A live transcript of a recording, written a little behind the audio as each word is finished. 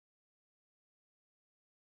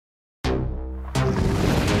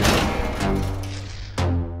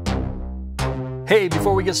Hey,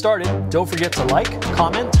 before we get started, don't forget to like,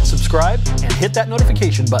 comment, subscribe, and hit that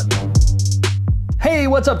notification button. Hey,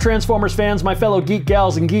 what's up Transformers fans, my fellow geek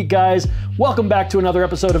gals and geek guys. Welcome back to another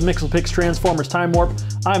episode of mixelpix Transformers Time Warp.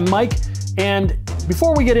 I'm Mike, and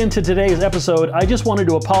before we get into today's episode, I just wanted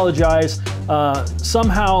to apologize.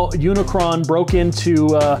 Somehow Unicron broke into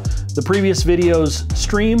the previous video's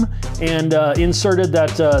stream and inserted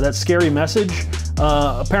that scary message.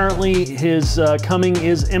 Apparently his coming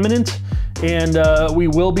is imminent, and we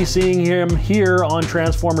will be seeing him here on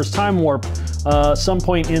Transformers Time Warp some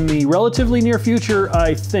point in the relatively near future,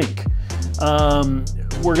 I think.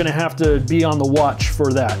 We're gonna have to be on the watch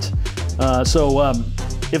for that. So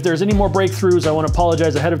if there's any more breakthroughs, I want to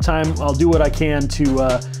apologize ahead of time. I'll do what I can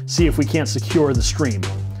to see if we can't secure the stream.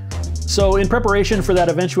 So in preparation for that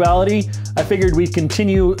eventuality, I figured we'd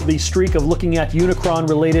continue the streak of looking at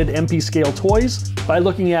Unicron-related MP scale toys by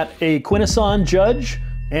looking at a Quintesson Judge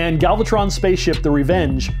and Galvatron spaceship The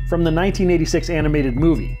Revenge from the 1986 animated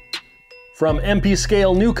movie. From MP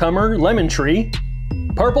scale newcomer Lemon Tree,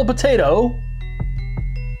 Purple Potato,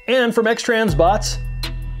 and from X-Transbots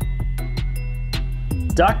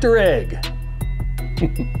Dr. Egg.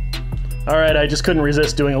 All right, I just couldn't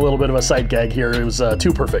resist doing a little bit of a sight gag here. It was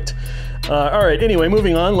too perfect. All right, anyway,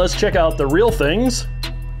 moving on, let's check out the real things.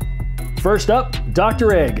 First up,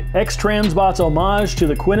 Dr. Egg, X-Transbots homage to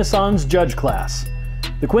the Quintesson's Judge class.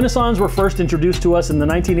 The Quintessons were first introduced to us in the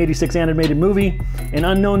 1986 animated movie, and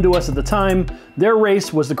unknown to us at the time, their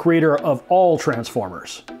race was the creator of all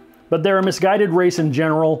Transformers. But they're a misguided race in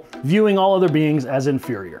general, viewing all other beings as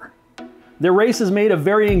inferior. Their race is made of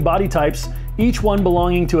varying body types, each one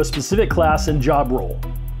belonging to a specific class and job role.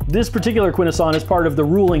 This particular Quintesson is part of the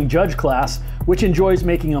ruling Judge class, which enjoys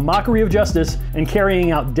making a mockery of justice and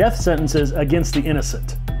carrying out death sentences against the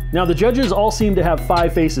innocent. Now the judges all seem to have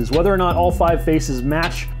 5 faces. Whether or not all 5 faces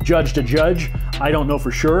match judge to judge, I don't know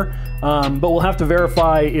for sure, but we'll have to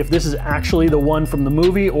verify if this is actually the one from the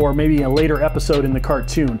movie or maybe a later episode in the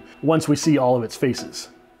cartoon once we see all of its faces.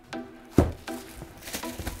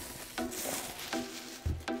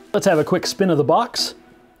 Let's have a quick spin of the box.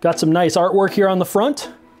 Got some nice artwork here on the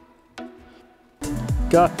front.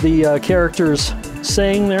 Got the characters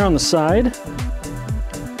saying there on the side.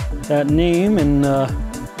 That name and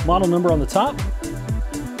model number on the top.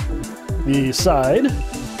 The side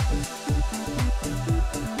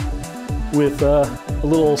with a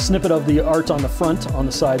little snippet of the art on the front on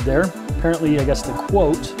the side there. Apparently, I guess the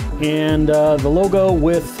quote. And the logo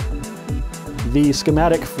with the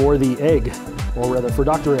schematic for the egg, or rather for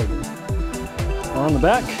Dr. Egg. On the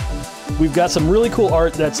back, we've got some really cool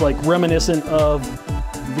art that's like reminiscent of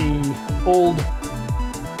the old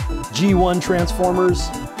G1 Transformers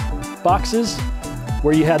boxes,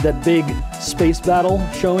 where you had that big space battle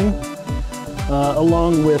showing,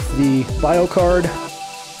 along with the bio card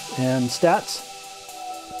and stats.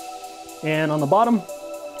 And on the bottom,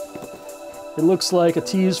 it looks like a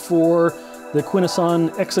tease for the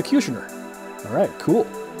Quintesson Executioner. All right, cool.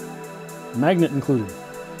 Magnet included.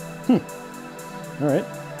 All right.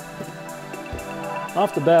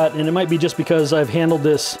 Off the bat, and it might be just because I've handled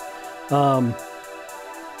this,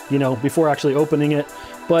 you know, before actually opening it,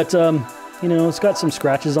 but you know, it's got some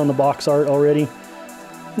scratches on the box art already.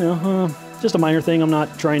 You know, just a minor thing. I'm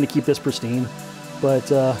not trying to keep this pristine, but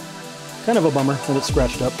kind of a bummer that it's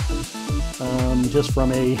scratched up, just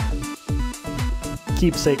from a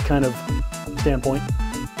keepsake kind of standpoint.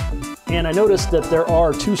 And I noticed that there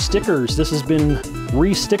are 2 stickers. This has been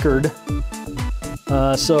re-stickered,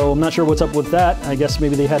 so I'm not sure what's up with that. I guess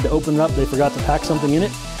maybe they had to open it up. They forgot to pack something in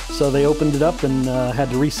it, so they opened it up and had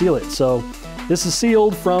to reseal it. So this is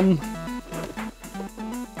sealed from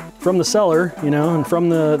the seller, you know, and from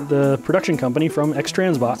the production company, from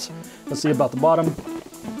X-Transbots. Let's see about the bottom.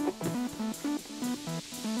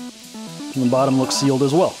 And the bottom looks sealed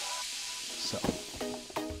as well. So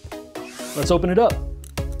let's open it up.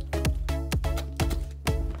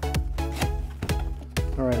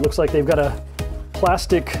 All right, looks like they've got a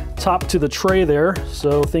plastic top to the tray there,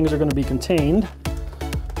 so things are going to be contained.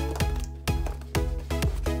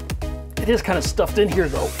 It is kind of stuffed in here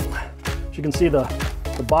though. As you can see, the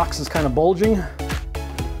box is kind of bulging.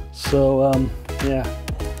 So yeah,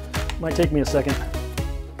 might take me a second.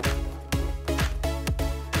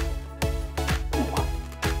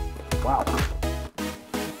 Wow.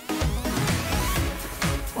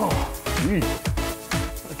 Oh, geez.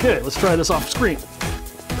 Okay, let's try this off screen.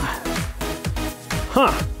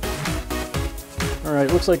 Huh. All right,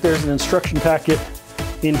 looks like there's an instruction packet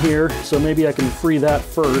in here, so maybe I can free that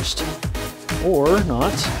first, or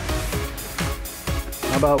not.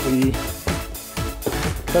 How about we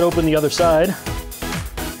cut open the other side.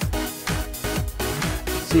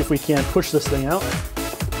 see if we can't push this thing out.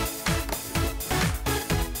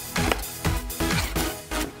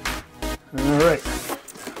 All right,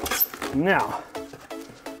 now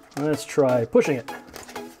let's try pushing it.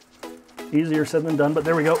 Easier said than done, but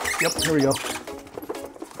there we go. Yep, here we go.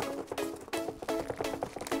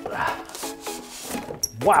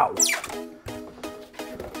 Wow.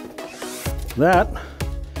 That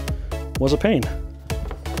was a pain.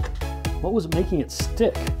 What was making it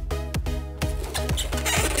stick?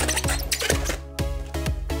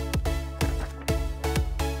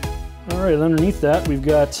 All right, underneath that, we've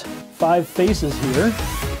got 5 faces here.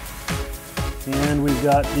 And we've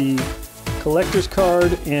got the collector's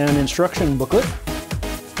card and instruction booklet.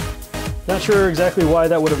 Not sure exactly why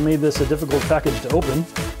that would have made this a difficult package to open.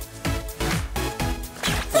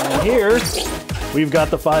 And here, we've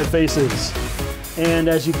got the 5 faces. And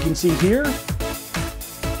as you can see here,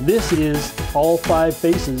 this is all 5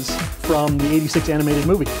 faces from the '86 animated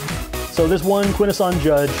movie. So this one Quintesson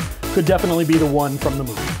judge could definitely be the one from the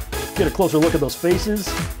movie. Get a closer look at those faces.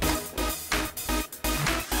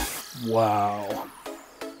 Wow.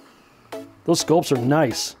 Those sculpts are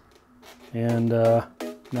nice. And I'm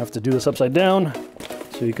gonna have to do this upside down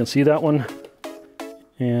so you can see that one.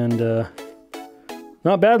 And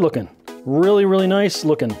not bad looking. Really, really nice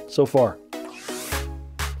looking so far.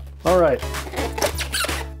 All right.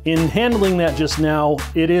 In handling that just now,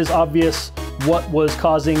 it is obvious what was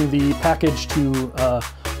causing the package to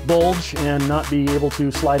bulge and not be able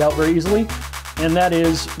to slide out very easily. And that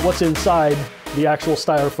is what's inside the actual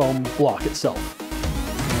styrofoam block itself.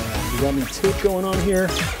 We got any tape going on here.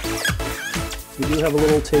 We do have a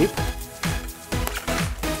little tape.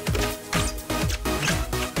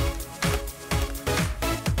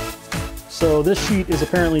 So this sheet is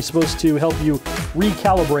apparently supposed to help you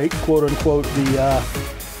recalibrate, quote unquote, the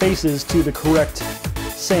faces to the correct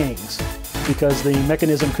sayings, because the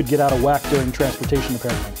mechanism could get out of whack during transportation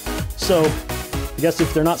apparently. So I guess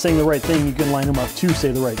if they're not saying the right thing, you can line them up to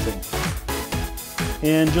say the right thing.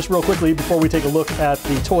 And just real quickly, before we take a look at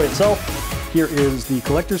the toy itself, here is the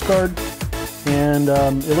collector's card. And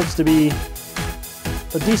it looks to be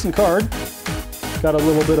a decent card. Got a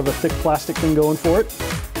little bit of a thick plastic thing going for it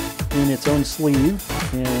in its own sleeve.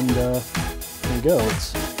 And there you go,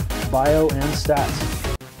 it's bio and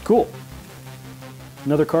stats. Cool.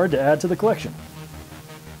 Another card to add to the collection.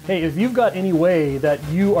 Hey, if you've got any way that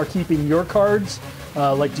you are keeping your cards,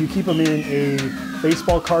 like do you keep them in a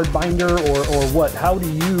baseball card binder or what? How do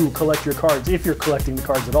you collect your cards, if you're collecting the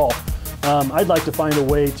cards at all? I'd like to find a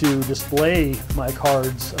way to display my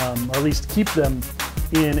cards, or at least keep them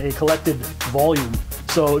in a collected volume.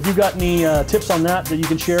 So if you've got any tips on that you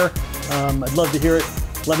can share, I'd love to hear it.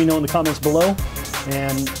 Let me know in the comments below,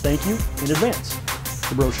 and thank you in advance.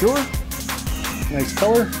 The brochure, nice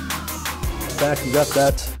color. Back you got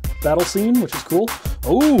that battle scene, which is cool.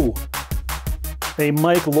 Oh, a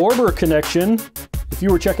Mike Lorber connection. If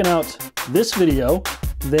you were checking out this video,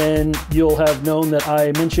 then you'll have known that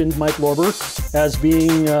I mentioned Mike Lorber as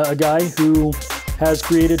being a guy who has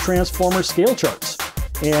created Transformer scale charts.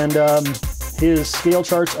 And his scale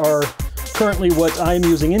charts are currently what I'm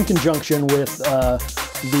using in conjunction with the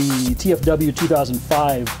TFW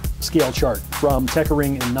 2005 scale chart from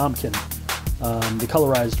Tekering and Namkin, the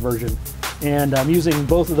colorized version. And I'm using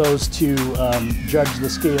both of those to judge the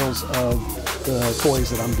scales of the toys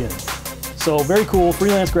that I'm getting. So very cool,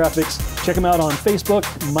 freelance graphics. Check him out on Facebook,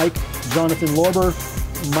 Mike Jonathan Lorber,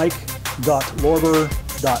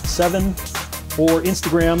 mike.lorber.7, or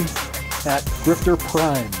Instagram at Grifter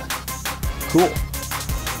Prime. Cool.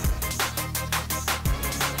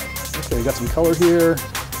 Okay, we got some color here.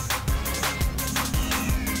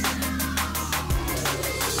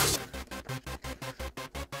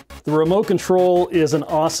 The remote control is an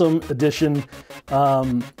awesome addition.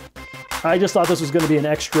 I just thought this was going to be an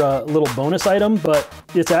extra little bonus item, but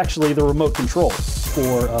it's actually the remote control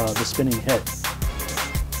for the spinning head.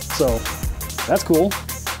 So that's cool.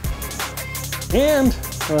 And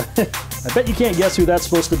I bet you can't guess who that's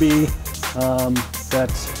supposed to be,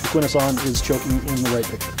 that Quintesson is choking in the right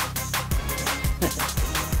picture.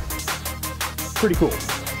 Pretty cool.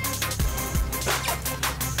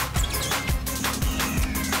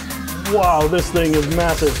 Wow, this thing is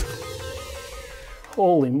massive.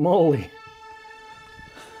 Holy moly.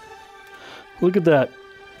 Look at that.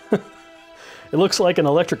 It looks like an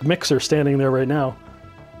electric mixer standing there right now.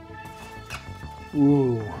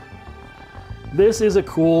 Ooh. This is a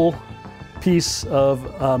cool piece of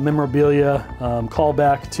memorabilia,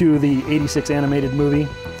 callback to the '86 animated movie.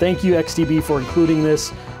 Thank you, XTB, for including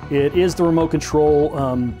this. It is the remote control.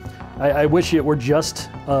 I wish it were just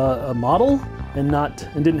a model, and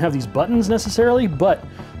didn't have these buttons necessarily, but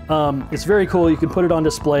it's very cool. You can put it on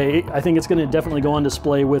display. I think it's going to definitely go on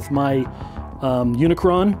display with my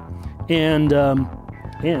Unicron, and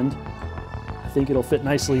I think it'll fit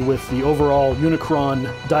nicely with the overall Unicron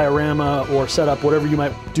diorama or setup, whatever you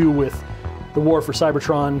might do with the War for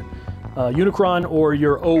Cybertron Unicron or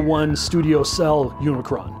your 01 Studio Cell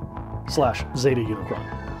Unicron / Zeta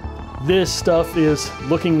Unicron. This stuff is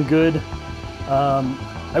looking good.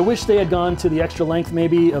 I wish they had gone to the extra length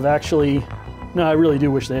maybe of actually, no, I really do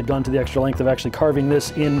wish they had gone to the extra length of actually carving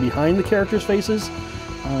this in behind the characters' faces.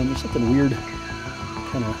 There's something weird,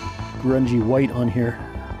 kind of grungy white on here.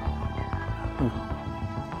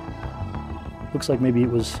 Looks like maybe it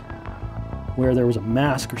was where there was a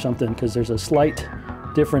mask or something, because there's a slight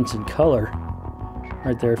difference in color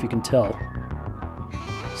right there, if you can tell.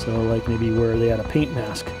 So like maybe where they had a paint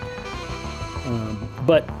mask.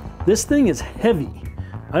 But this thing is heavy.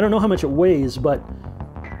 I don't know how much it weighs, but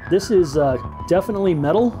this is definitely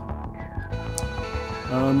metal.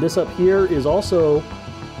 This up here is also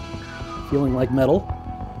feeling like metal.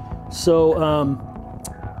 So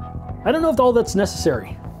I don't know if all that's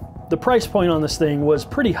necessary. The price point on this thing was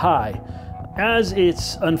pretty high. As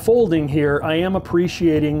it's unfolding here, I am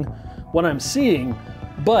appreciating what I'm seeing,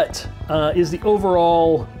 but is the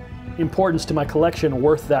overall importance to my collection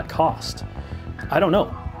worth that cost? I don't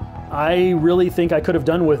know. I really think I could have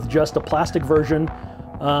done with just a plastic version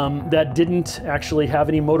that didn't actually have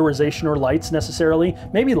any motorization or lights necessarily.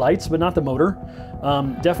 Maybe lights, but not the motor.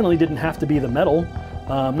 Definitely didn't have to be the metal.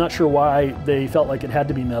 I'm not sure why they felt like it had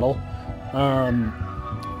to be metal.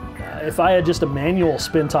 If I had just a manual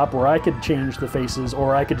spin top where I could change the faces,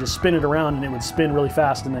 or I could just spin it around and it would spin really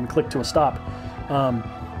fast and then click to a stop,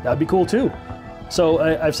 that'd be cool too. So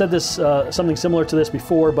I've said this, something similar to this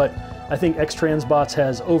before, but I think X-Transbots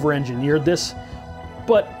has over-engineered this.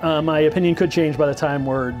 But my opinion could change by the time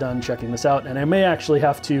we're done checking this out, and I may actually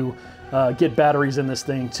have to get batteries in this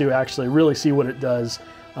thing to actually really see what it does.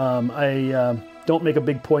 I don't make a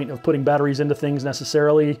big point of putting batteries into things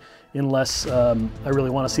necessarily unless I really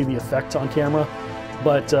want to see the effect on camera.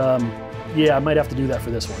 But yeah, I might have to do that for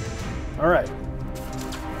this one. All right.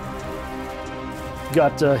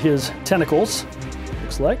 Got his tentacles,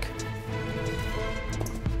 looks like.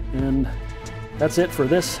 And that's it for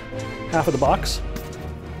this half of the box.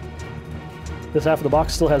 This half of the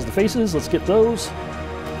box still has the faces. Let's get those.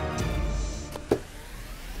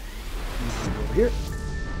 Over here.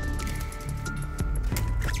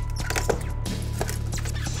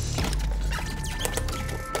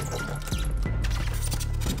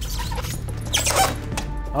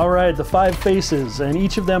 All right, the 5 faces, and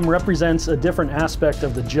each of them represents a different aspect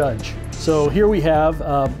of the judge. So here we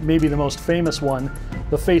have maybe the most famous one,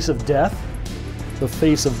 the face of death, the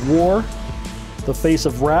face of war, the face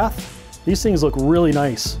of wrath. These things look really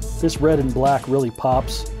nice. This red and black really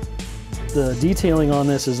pops. The detailing on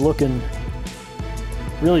this is looking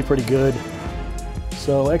really pretty good.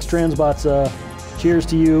 So X-Transbots, cheers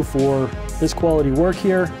to you for this quality work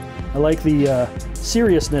here. I like the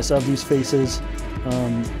seriousness of these faces.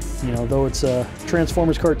 You know, though it's a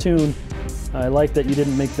Transformers cartoon, I like that you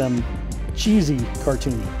didn't make them cheesy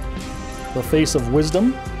cartoony. The face of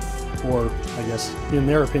wisdom, or I guess in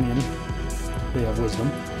their opinion, they have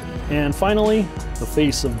wisdom. And finally, the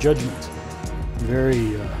face of judgment.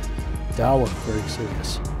 Very dour, very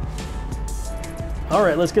serious. All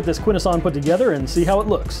right, let's get this Quintesson put together and see how it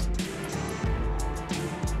looks.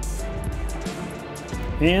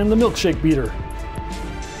 And the milkshake beater.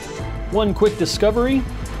 One quick discovery,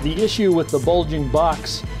 the issue with the bulging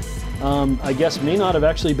box, I guess may not have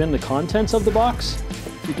actually been the contents of the box.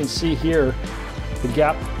 You can see here, the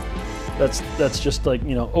gap, that's just like,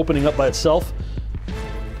 you know, opening up by itself.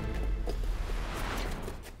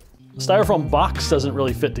 The styrofoam box doesn't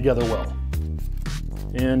really fit together well.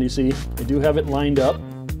 And you see, I do have it lined up,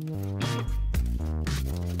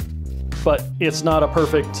 but it's not a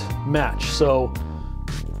perfect match, so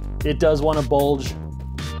it does want to bulge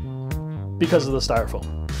because of the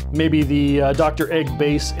styrofoam. Maybe the Dr. Egg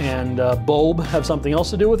base and bulb have something else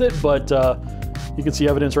to do with it, but you can see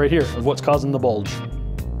evidence right here of what's causing the bulge.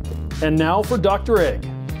 And now for Dr. Egg.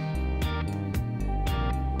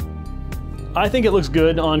 I think it looks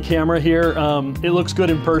good on camera here. It looks good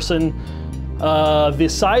in person. The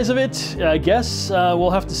size of it, I guess we'll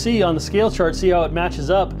have to see on the scale chart, see how it matches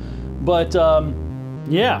up. But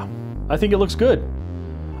yeah, I think it looks good.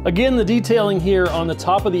 Again, the detailing here on the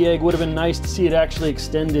top of the egg would have been nice to see it actually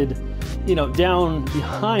extended, you know, down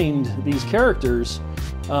behind these characters,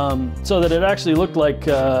 so that it actually looked like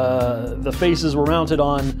the faces were mounted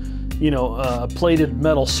on, you know, a plated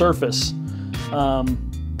metal surface.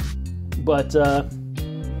 but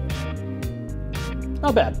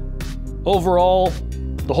not bad. Overall,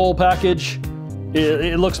 the whole package,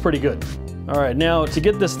 it looks pretty good. All right, now to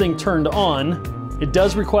get this thing turned on, it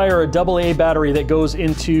does require a AA battery that goes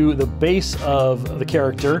into the base of the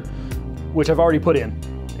character, which I've already put in.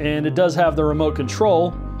 And it does have the remote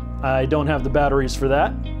control. I don't have the batteries for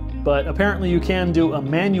that, but apparently you can do a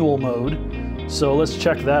manual mode. So let's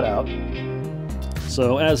check that out.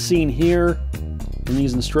 So as seen here in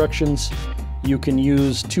these instructions, you can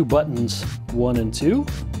use 2 buttons, 1 and 2,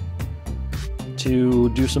 to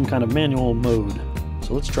do some kind of manual mode.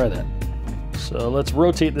 So let's try that. So let's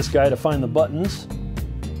rotate this guy to find the buttons.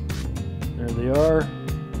 There they are,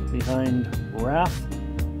 behind Wrath.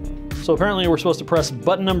 So apparently we're supposed to press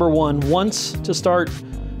button number 1 once to start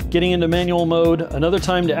getting into manual mode, another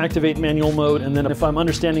time to activate manual mode, and then if I'm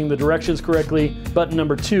understanding the directions correctly, button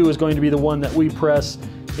number 2 is going to be the one that we press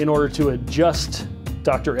in order to adjust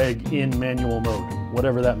Dr. Egg in manual mode,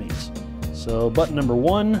 whatever that means. So button number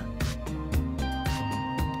 1,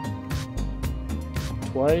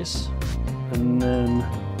 twice, and then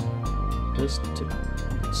this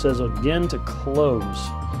it says again to close.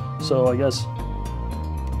 So I guess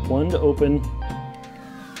 1 to open,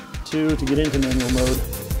 2 to get into manual mode.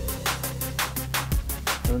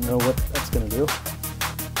 I don't know what that's going to do.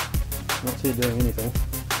 I don't see it doing anything.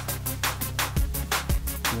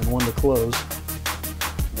 And then 1 to close.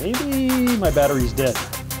 Maybe my battery's dead.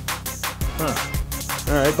 Huh.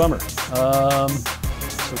 Alright, bummer.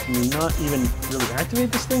 So can you not even really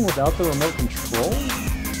activate this thing without the remote control?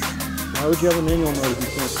 Why would you have a manual mode if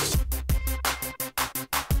you can't?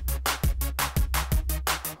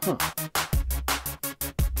 Huh.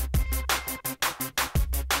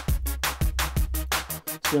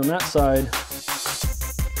 See, on that side,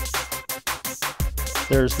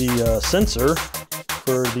 there's the sensor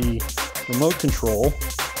for the remote control,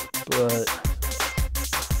 but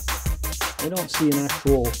I don't see an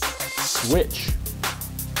actual switch.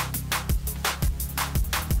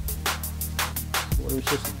 What are we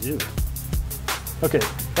supposed to do? Okay,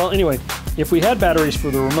 well anyway, if we had batteries for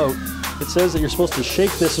the remote, it says that you're supposed to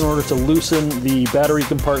shake this in order to loosen the battery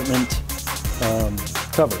compartment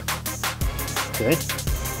cover. Okay,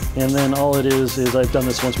 and then all it is I've done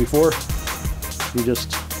this once before. You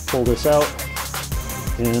just pull this out,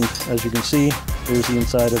 and as you can see, there's the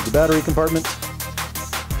inside of the battery compartment,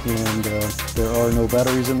 and there are no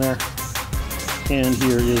batteries in there. And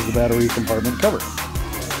here is the battery compartment cover.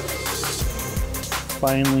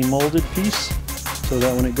 Finely molded piece, so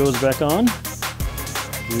that when it goes back on,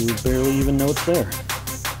 you barely even know it's there.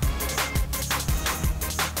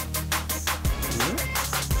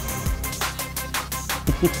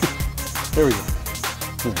 There we go.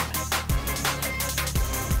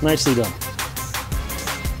 Nicely done.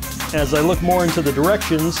 As I look more into the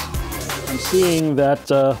directions, I'm seeing that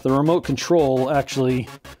the remote control actually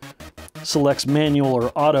selects manual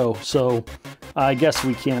or auto, so I guess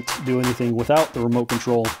we can't do anything without the remote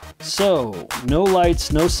control. So, no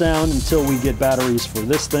lights, no sound until we get batteries for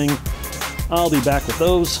this thing. I'll be back with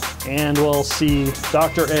those, and we'll see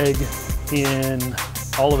Dr. Egg in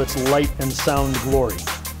all of its light and sound glory.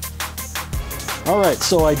 Alright,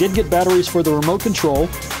 so I did get batteries for the remote control,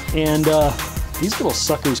 and these little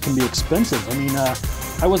suckers can be expensive. I mean,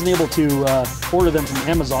 I wasn't able to order them from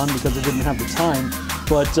Amazon because I didn't have the time,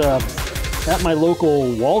 but at my local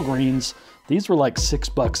Walgreens, these were like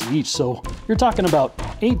 $6 each, so you're talking about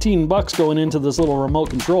 18 bucks going into this little remote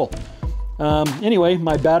control. Anyway,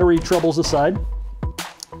 my battery troubles aside,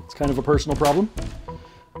 it's kind of a personal problem.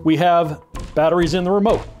 We have batteries in the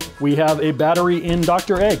remote. We have a battery in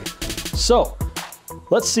Dr. Egg. So,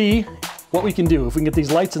 let's see what we can do if we can get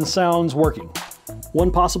these lights and sounds working.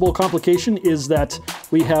 One possible complication is that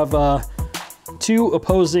we have 2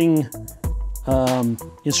 opposing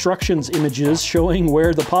instructions images showing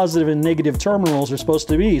where the positive and negative terminals are supposed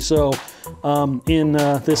to be. So in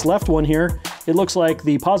this left one here, it looks like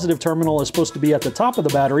the positive terminal is supposed to be at the top of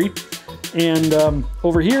the battery, and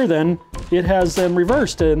over here then it has them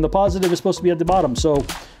reversed and the positive is supposed to be at the bottom. So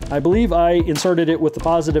I believe I inserted it with the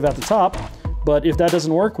positive at the top, but if that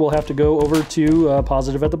doesn't work, we'll have to go over to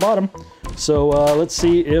positive at the bottom. So let's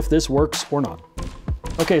see if this works or not.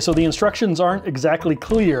 Okay, so the instructions aren't exactly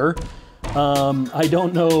clear. I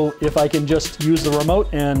don't know if I can just use the remote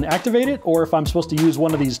and activate it, or if I'm supposed to use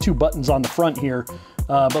one of these 2 buttons on the front here.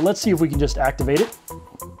 But let's see if we can just activate it.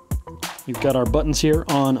 We've got our buttons here,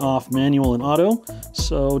 on, off, manual, and auto.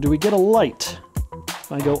 So do we get a light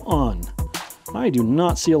if I go on? I do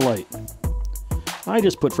not see a light. I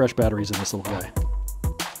just put fresh batteries in this little guy.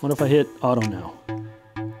 What if I hit auto now?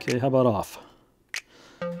 Okay, how about off?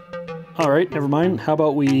 All right, never mind. How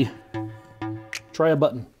about we try a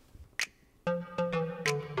button.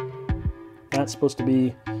 That's supposed to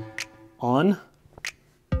be on.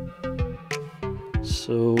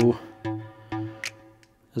 So,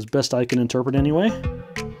 as best I can interpret anyway.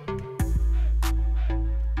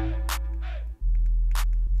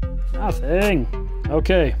 Nothing.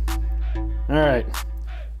 Okay. All right.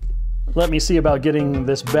 Let me see about getting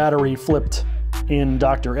this battery flipped in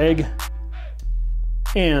Dr. Egg.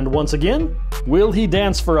 And once again, will he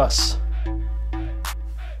dance for us?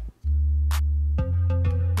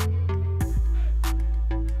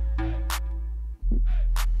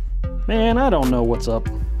 Man, I don't know what's up.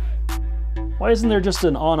 Why isn't there just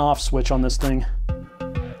an on-off switch on this thing?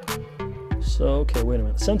 So, okay, wait a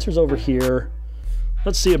minute. The sensor's over here.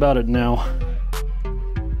 Let's see about it now.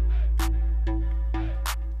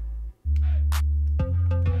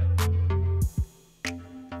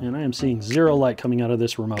 And I am seeing zero light coming out of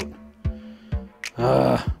this remote.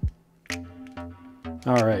 All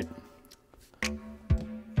right.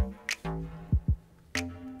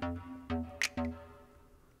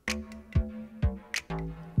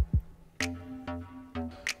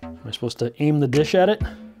 Am I supposed to aim the dish at it?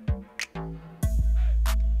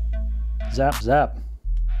 Zap, zap.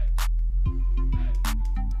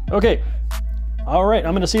 Okay. All right,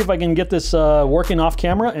 I'm gonna see if I can get this working off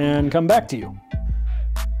camera and come back to you.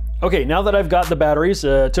 Okay, now that I've got the batteries,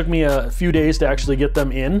 it took me a few days to actually get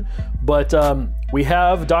them in, but we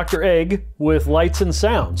have Dr. Egg with lights and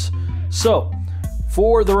sounds. So,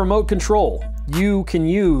 for the remote control, you can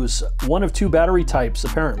use one of two battery types,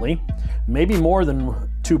 apparently. Maybe more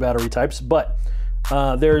than two battery types, but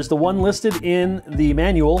there's the one listed in the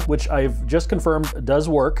manual, which I've just confirmed does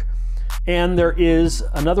work. And there is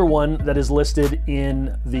another one that is listed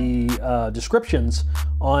in the descriptions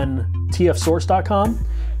on tfsource.com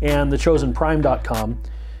and thechosenprime.com.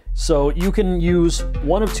 So you can use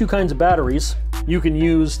one of two kinds of batteries. You can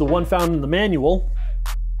use the one found in the manual,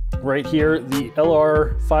 right here, the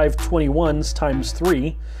LR521s times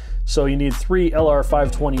 3. So you need 3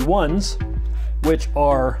 LR521s, which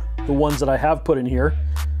are the ones that I have put in here.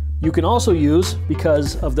 You can also use,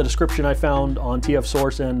 because of the description I found on TF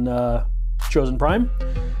Source and Chosen Prime,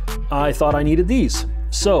 I thought I needed these.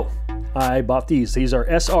 So I bought these. These are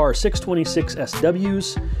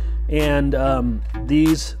SR626SWs, and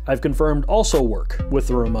these I've confirmed also work with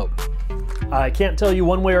the remote. I can't tell you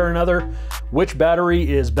one way or another which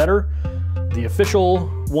battery is better. The official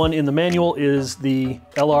one in the manual is the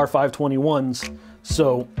LR521s,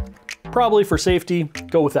 so probably for safety,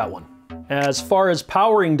 go with that one. As far as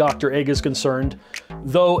powering Dr. Egg is concerned,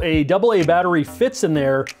 though a AA battery fits in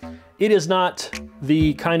there, it is not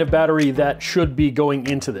the kind of battery that should be going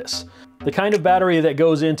into this. The kind of battery that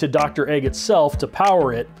goes into Dr. Egg itself to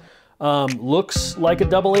power it looks like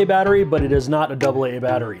a AA battery, but it is not a AA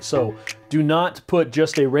battery. So do not put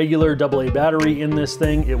just a regular AA battery in this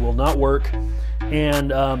thing. It will not work.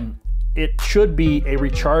 And it should be a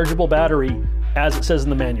rechargeable battery, as it says in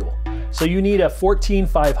the manual. So you need a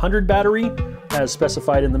 14500 battery, as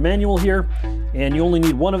specified in the manual here, and you only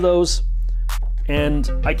need one of those.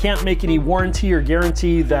 And I can't make any warranty or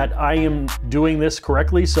guarantee that I am doing this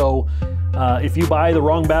correctly, so if you buy the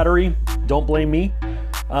wrong battery, don't blame me.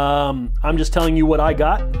 I'm just telling you what I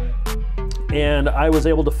got, and I was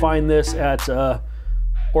able to find this at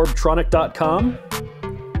orbtronic.com,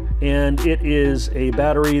 and it is a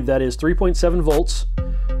battery that is 3.7 volts,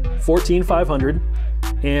 14500,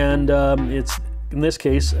 and it's, in this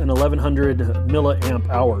case, an 1100 milliamp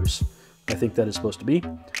hours, I think that is supposed to be.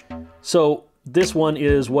 So this one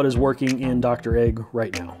is what is working in Dr. Egg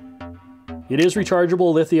right now. It is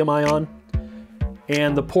rechargeable lithium ion,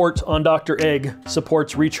 and the port on Dr. Egg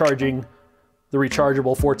supports recharging the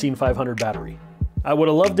rechargeable 14500 battery. I would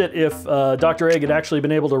have loved it if Dr. Egg had actually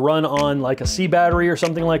been able to run on like a C battery or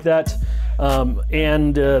something like that,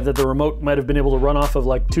 and that the remote might have been able to run off of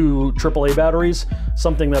like 2 AAA batteries,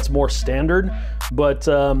 something that's more standard. But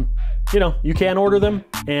you know, you can order them,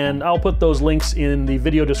 and I'll put those links in the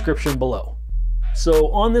video description below.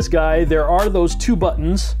 So on this guy, there are those 2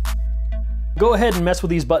 buttons. Go ahead and mess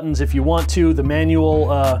with these buttons if you want to. The manual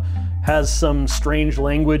has some strange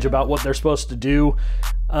language about what they're supposed to do.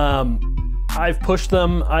 I've pushed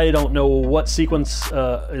them. I don't know what sequence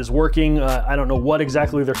is working. I don't know what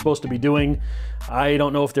exactly they're supposed to be doing. I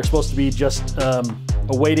don't know if they're supposed to be just a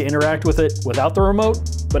way to interact with it without the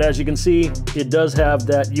remote. But as you can see, it does have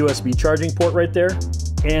that USB charging port right there.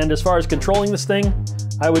 And as far as controlling this thing,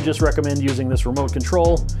 I would just recommend using this remote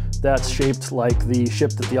control that's shaped like the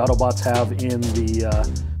ship that the Autobots have in the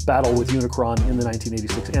battle with Unicron in the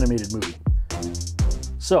 1986 animated movie.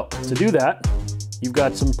 So to do that, you've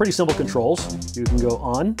got some pretty simple controls. You can go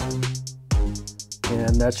on,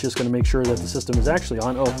 and that's just going to make sure that the system is actually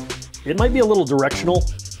on. Oh, it might be a little directional,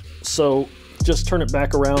 so just turn it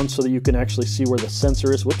back around so that you can actually see where the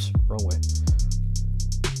sensor is. Whoops, wrong way.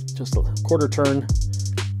 Just a quarter turn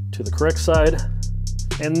to the correct side,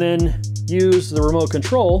 and then use the remote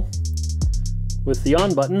control with the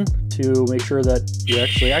on button to make sure that you're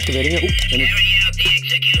actually activating it. Carry out the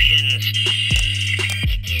executions.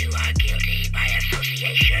 You are guilty by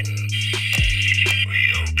association. We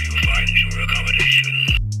hope you find your accommodation.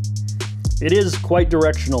 It is quite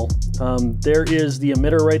directional. There is the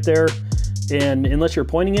emitter right there, and unless you're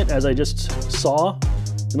pointing it, as I just saw,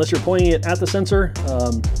 unless you're pointing it at the sensor,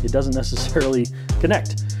 it doesn't necessarily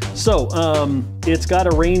connect. So it's got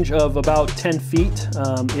a range of about 10 feet,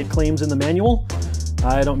 it claims in the manual.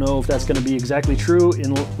 I don't know if that's going to be exactly true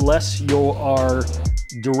unless you are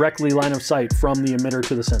directly line of sight from the emitter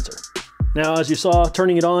to the sensor. Now, as you saw,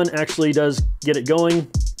 turning it on actually does get it going,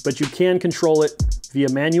 but you can control it via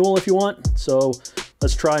manual if you want. So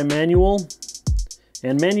let's try manual,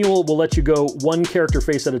 and manual will let you go one character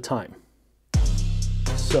face at a time.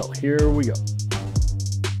 So here we go.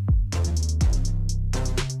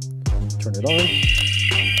 Turn it on.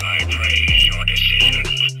 I praise your decision.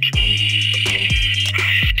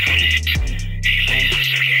 I've done it.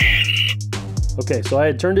 Erase again. Okay, so I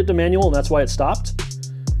had turned it to manual, and that's why it stopped.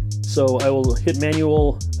 So I will hit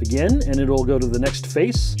manual again, and it'll go to the next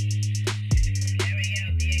face. Carry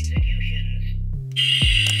out the executions.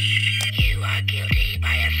 You are guilty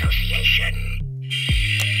by association.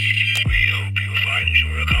 We hope you find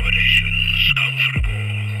your accommodations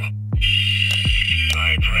comfortable.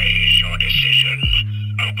 I praise your decision.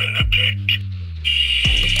 Open the pit.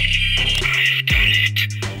 I've done it.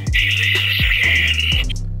 Erase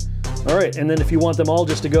again. All right, and then if you want them all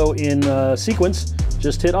just to go in sequence,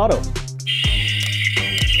 just hit auto. Carry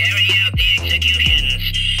out the executions.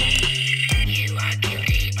 You are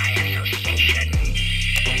guilty by association.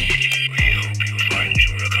 We hope you find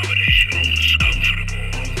your accommodations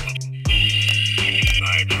comfortable.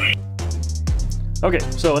 I pray. Okay,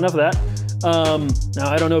 so enough of that. Now,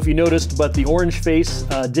 I don't know if you noticed, but the orange face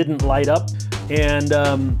didn't light up. And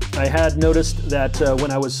I had noticed that when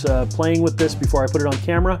I was playing with this before I put it on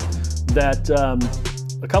camera, that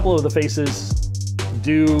a couple of the faces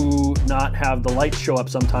do not have the lights show up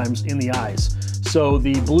sometimes in the eyes. So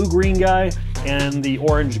the blue-green guy and the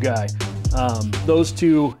orange guy, those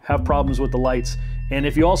two have problems with the lights. And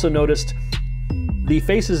if you also noticed, the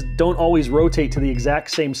faces don't always rotate to the exact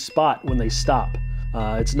same spot when they stop.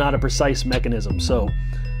 It's not a precise mechanism, so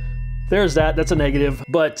there's that. That's a negative,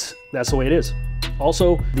 but that's the way it is.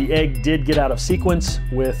 Also, the egg did get out of sequence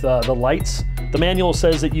with the lights. The manual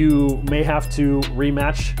says that you may have to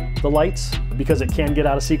rematch the lights because it can get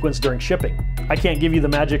out of sequence during shipping. I can't give you the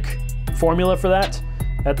magic formula for that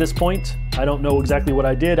at this point. I don't know exactly what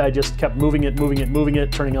I did. I just kept moving it,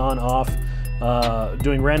 turning on, off,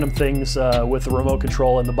 doing random things with the remote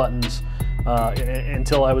control and the buttons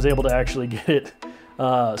until I was able to actually get it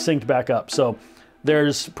synced back up. So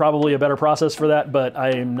there's probably a better process for that, but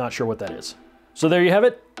I'm not sure what that is. So there you have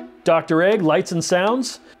it, Dr. Egg, lights and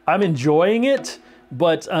sounds. I'm enjoying it,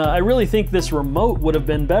 but I really think this remote would have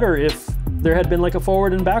been better if there had been like a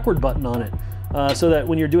forward and backward button on it, so that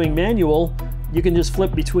when you're doing manual, you can just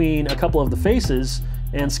flip between a couple of the faces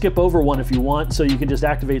and skip over one if you want, so you can just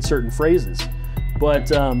activate certain phrases. But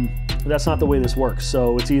that's not the way this works.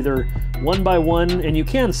 So it's either one by one, and you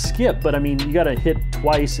can skip, but I mean, you gotta hit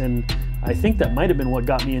twice, and I think that might have been what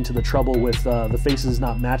got me into the trouble with the faces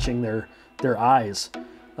not matching their eyes.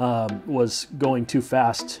 Was going too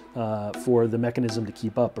fast for the mechanism to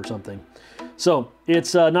keep up or something. So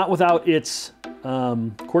it's not without its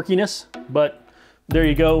quirkiness, but there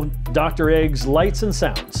you go, Dr. Egg's lights and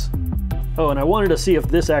sounds. Oh, and I wanted to see if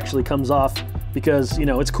this actually comes off because, you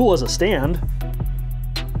know, it's cool as a stand,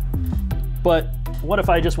 but what if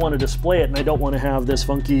I just want to display it and I don't want to have this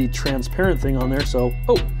funky transparent thing on there? So,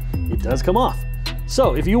 oh, it does come off.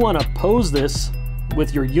 So if you want to pose this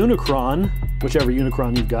with your Unicron, whichever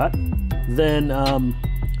Unicron you've got, then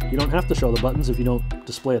you don't have to show the buttons if you don't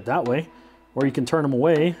display it that way. Or you can turn them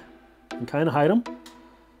away and kind of hide them.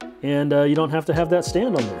 And you don't have to have that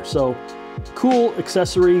stand on there. So cool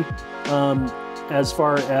accessory as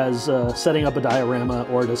far as setting up a diorama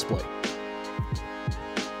or a display.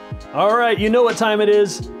 All right, you know what time it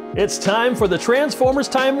is. It's time for the Transformers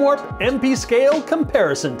Time Warp MP Scale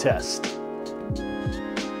Comparison Test.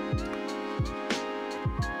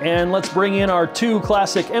 And let's bring in our two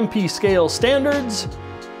classic MP scale standards,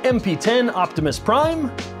 MP10 Optimus Prime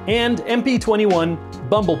and MP21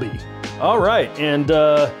 Bumblebee. All right, and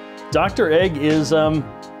Dr. Egg is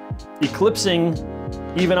eclipsing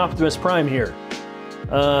even Optimus Prime here.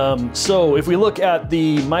 So if we look at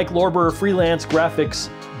the Mike Lorber Freelance Graphics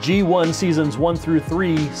G1 Seasons 1 through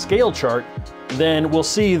 3 scale chart, then we'll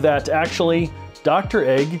see that actually Dr.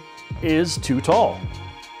 Egg is too tall.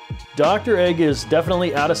 Dr. Egg is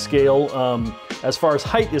definitely out of scale as far as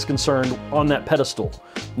height is concerned on that pedestal.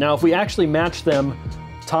 Now, if we actually match them,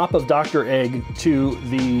 top of Dr. Egg to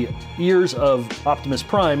the ears of Optimus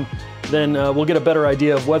Prime, then we'll get a better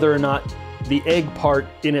idea of whether or not the egg part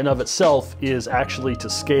in and of itself is actually to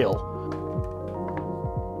scale.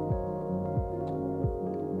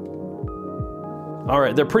 All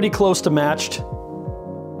right, they're pretty close to matched.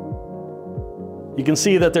 You can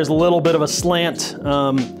see that there's a little bit of a slant,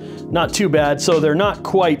 not too bad, so they're not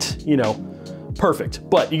quite, you know, perfect,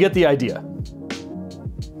 but you get the idea.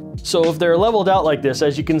 So if they're leveled out like this,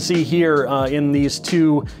 as you can see here in these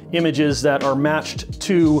two images that are matched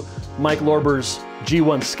to Mike Lorber's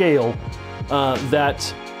G1 scale,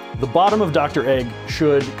 that the bottom of Dr. Egg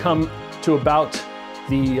should come to about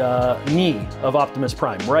the knee of Optimus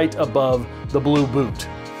Prime, right above the blue boot.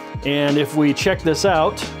 And if we check this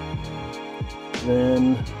out,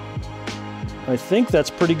 then I think that's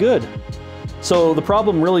pretty good. So the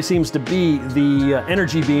problem really seems to be the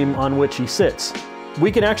energy beam on which he sits.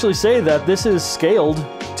 We can actually say that this is scaled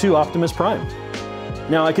to Optimus Prime.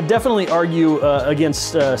 Now, I could definitely argue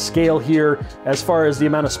against scale here as far as the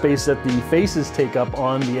amount of space that the faces take up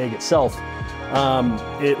on the egg itself.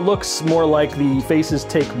 It looks more like the faces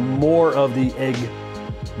take more of the egg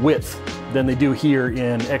width than they do here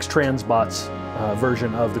in X-Transbots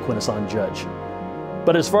version of the Quintesson Judge.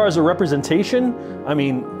 But as far as a representation, I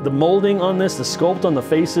mean, the molding on this, the sculpt on the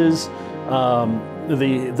faces,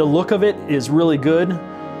 the look of it is really good,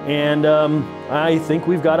 and I think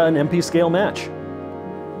we've got an MP scale match.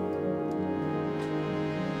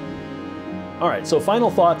 All right, so final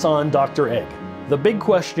thoughts on Dr. Egg. The big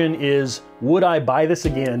question is, would I buy this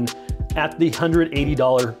again at the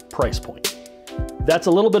 $180 price point? That's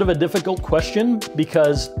a little bit of a difficult question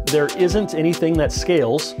because there isn't anything that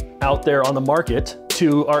scales out there on the market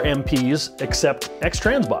to our MPs except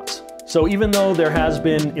X-Transbots. So even though there has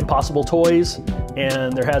been Impossible Toys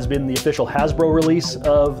and there has been the official Hasbro release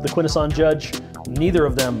of the Quintesson Judge, neither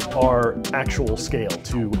of them are actual scale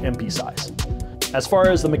to MP size. As far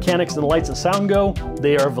as the mechanics and the lights and sound go,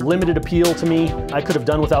 they are of limited appeal to me. I could have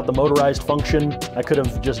done without the motorized function. I could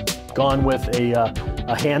have just gone with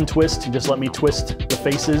a hand twist and just let me twist the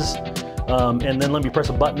faces and then let me press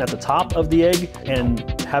a button at the top of the egg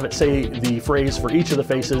and have it say the phrase for each of the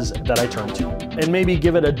faces that I turn to. And maybe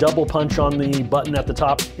give it a double punch on the button at the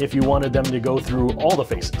top if you wanted them to go through all the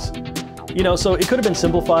faces. You know, so it could have been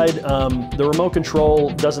simplified. The remote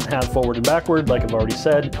control doesn't have forward and backward, like I've already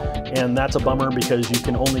said, and that's a bummer because you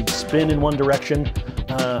can only spin in one direction.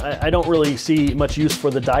 I don't really see much use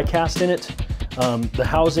for the die cast in it. The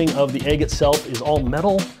housing of the egg itself is all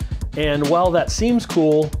metal, and while that seems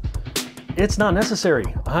cool, it's not necessary.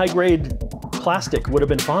 A high-grade plastic would have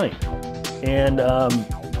been fine, and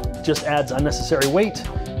just adds unnecessary weight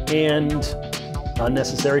and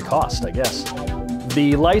unnecessary cost, I guess.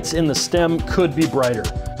 The lights in the stem could be brighter.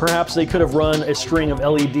 Perhaps they could have run a string of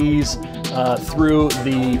LEDs through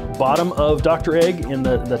the bottom of Dr. Egg, in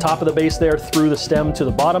the top of the base there, through the stem to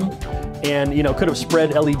the bottom, and you know, could have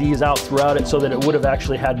spread LEDs out throughout it so that it would have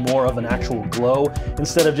actually had more of an actual glow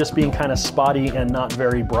instead of just being kind of spotty and not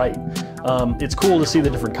very bright. It's cool to see the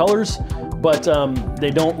different colors, but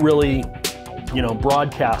they don't really, you know,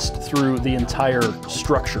 broadcast through the entire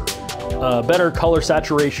structure. Better color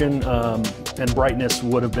saturation and brightness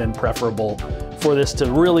would have been preferable for this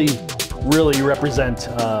to really represent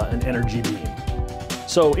an energy beam.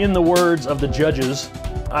 So in the words of the judges,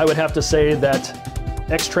 I would have to say that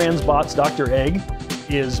X-Transbots Dr. Egg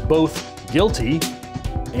is both guilty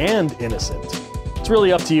and innocent. It's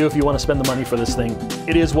really up to you if you want to spend the money for this thing.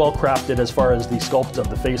 It is well crafted as far as the sculpt of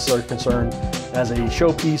the face are concerned. As a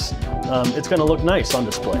showpiece, it's going to look nice on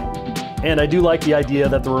display. And I do like the idea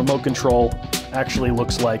that the remote control actually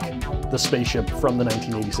looks like the spaceship from the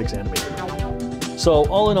 1986 animated. So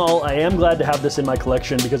all in all, I am glad to have this in my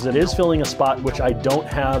collection because it is filling a spot which I don't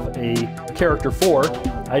have a character for.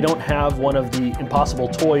 I don't have one of the Impossible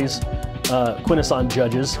Toys Quintesson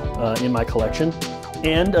Judges in my collection.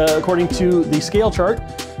 And according to the scale chart,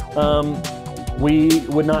 we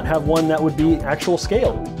would not have one that would be actual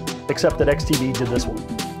scale, except that XTV did this one.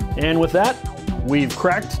 And with that, we've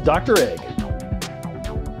cracked Dr. Egg.